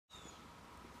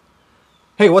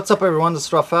Hey, what's up everyone, this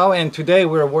is Rafael, and today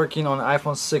we're working on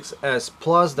iPhone 6s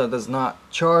Plus that does not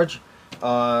charge.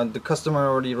 The customer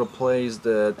already replaced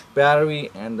the battery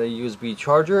and the USB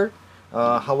charger.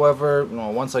 However,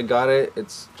 once I got it,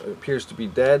 it appears to be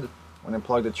dead. When I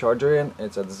plug the charger in,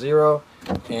 it's at 0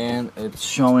 and it's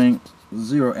showing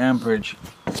 0 amperage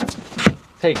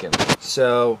taken.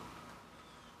 So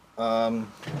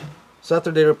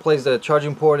after they replace the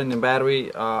charging port and the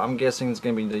battery, I'm guessing it's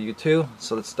going to be the U2.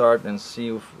 So let's start and see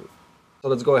if... So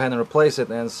let's go ahead and replace it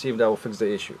and see if that will fix the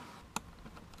issue.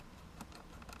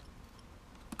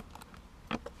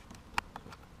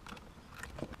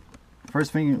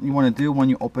 First thing you want to do when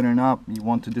you open it up, you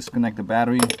want to disconnect the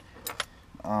battery.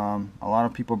 A lot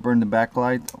of people burn the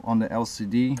backlight on the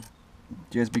LCD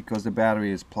just because the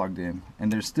battery is plugged in,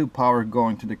 and there's still power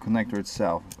going to the connector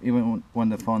itself even when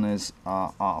the phone is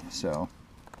off. So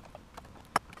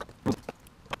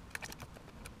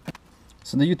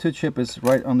the U2 chip is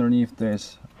right underneath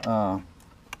this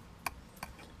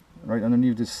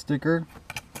sticker.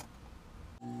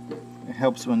 It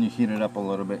helps when you heat it up a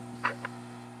little bit.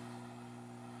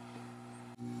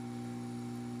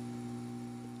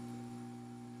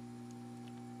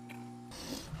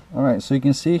 Alright, so you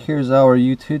can see here's our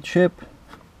U2 chip.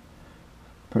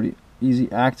 Pretty easy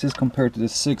access compared to the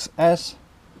 6S.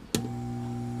 So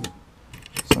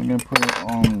I'm going to put it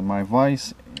on my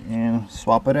vise and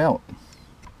swap it out.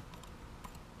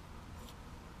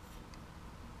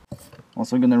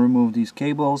 Also going to remove these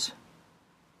cables,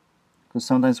 because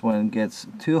sometimes when it gets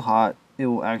too hot it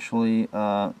will actually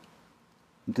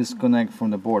disconnect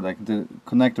from the board, like the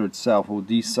connector itself will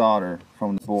desolder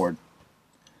from the board.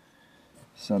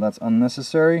 So that's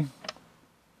unnecessary,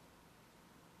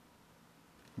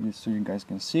 just so you guys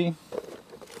can see.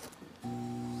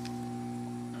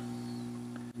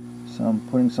 So I'm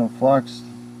putting some flux.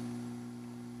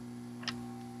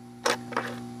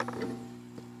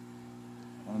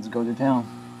 Let's go to town.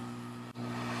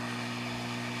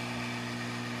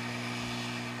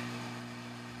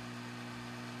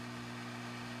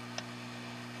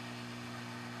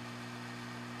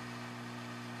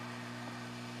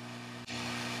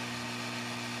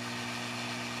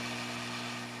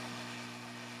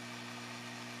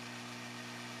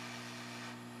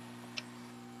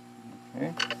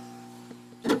 Okay.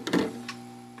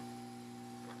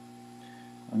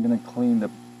 I'm going to clean the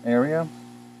area.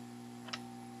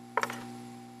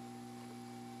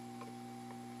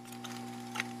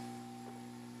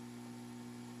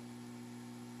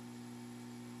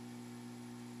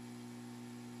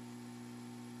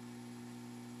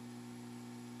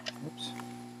 Oops.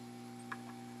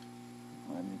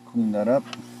 Let me clean that up.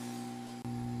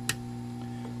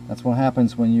 That's what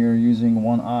happens when you're using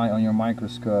one eye on your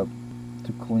microscope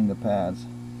to clean the pads.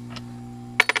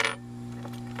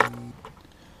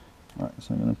 Alright,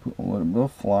 so I'm going to put a little bit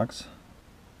of flux.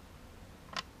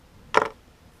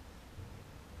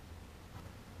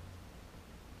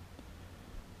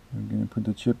 I'm going to put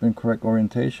the chip in correct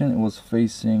orientation. It was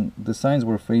facing, the signs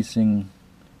were facing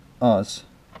us.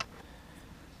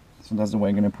 So that's the way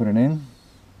I'm going to put it in.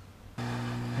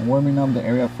 I'm warming up the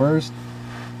area first,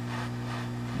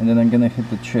 and then I'm going to hit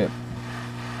the chip.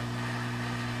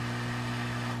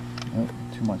 Oh,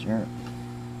 too much air.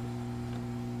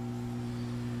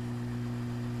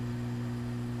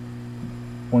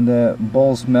 When the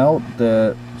balls melt,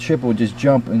 the chip will just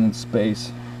jump in its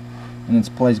space, in its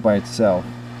place by itself.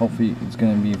 Hopefully it's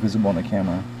going to be visible on the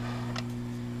camera.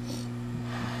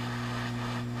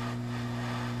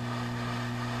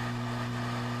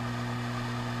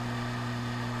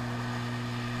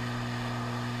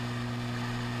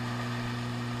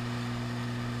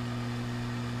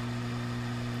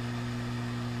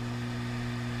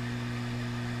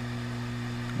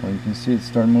 Well, you can see it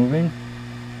start moving.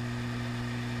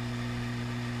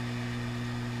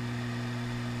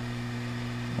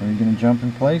 Are you going to jump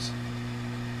in place?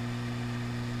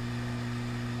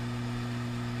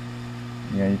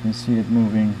 Yeah, you can see it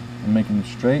moving and making it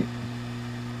straight.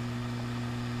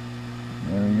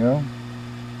 There we go.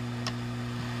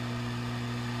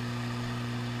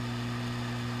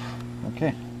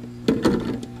 Okay.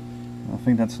 I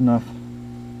think that's enough.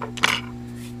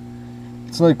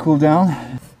 Let's let it cool down.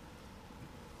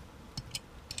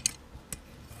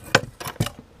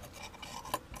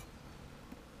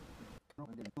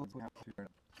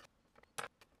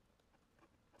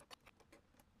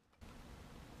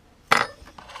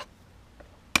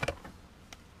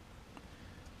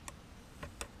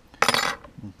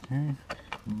 Okay,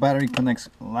 battery connects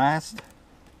last.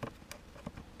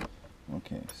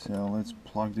 Okay, so let's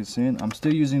plug this in. I'm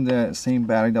still using the same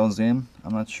battery that was in.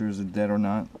 I'm not sure is it dead or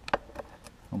not.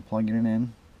 I'm plugging it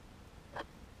in.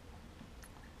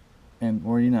 and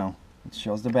or you know, it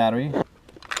shows the battery,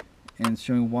 and it's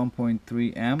showing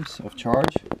 1.3 amps of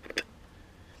charge.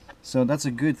 So that's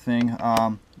a good thing.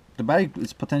 The battery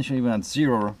is potentially even at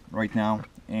 0 right now,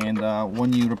 and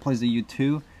when you replace the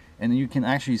U2 and you can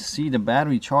actually see the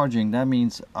battery charging, that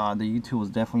means the U2 was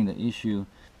definitely the issue.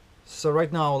 So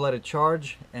right now I'll let it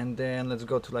charge, and then let's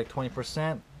go to like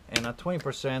 20%, and at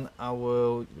 20% I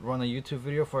will run a YouTube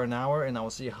video for an hour, and I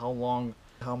will see how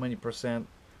many percent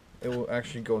it will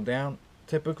actually go down.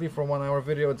 Typically for 1 hour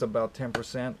video it's about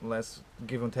 10% less,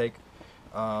 give and take.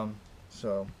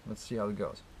 So let's see how it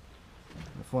goes.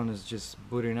 The phone is just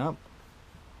booting up,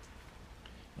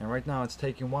 and right now it's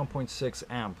taking 1.6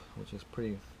 amp, which is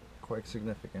quite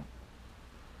significant.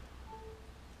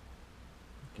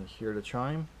 You can hear the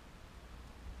chime.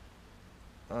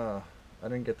 I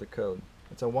didn't get the code.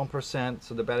 It's at 1%,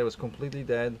 so the battery was completely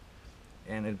dead,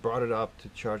 and it brought it up to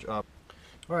charge up.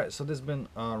 Alright, so this has been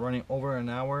running over an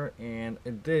hour, and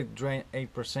it did drain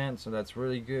 8%, so that's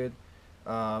really good.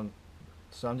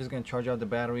 So I'm just going to charge out the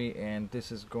battery, and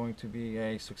this is going to be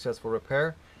a successful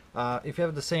repair. If you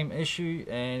have the same issue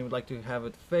and you would like to have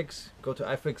it fixed, go to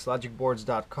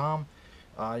ifixlogicboards.com.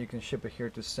 You can ship it here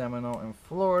to Seminole in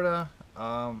Florida.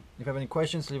 If you have any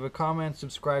questions, leave a comment,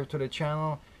 subscribe to the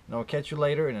channel, and I'll catch you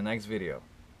later in the next video.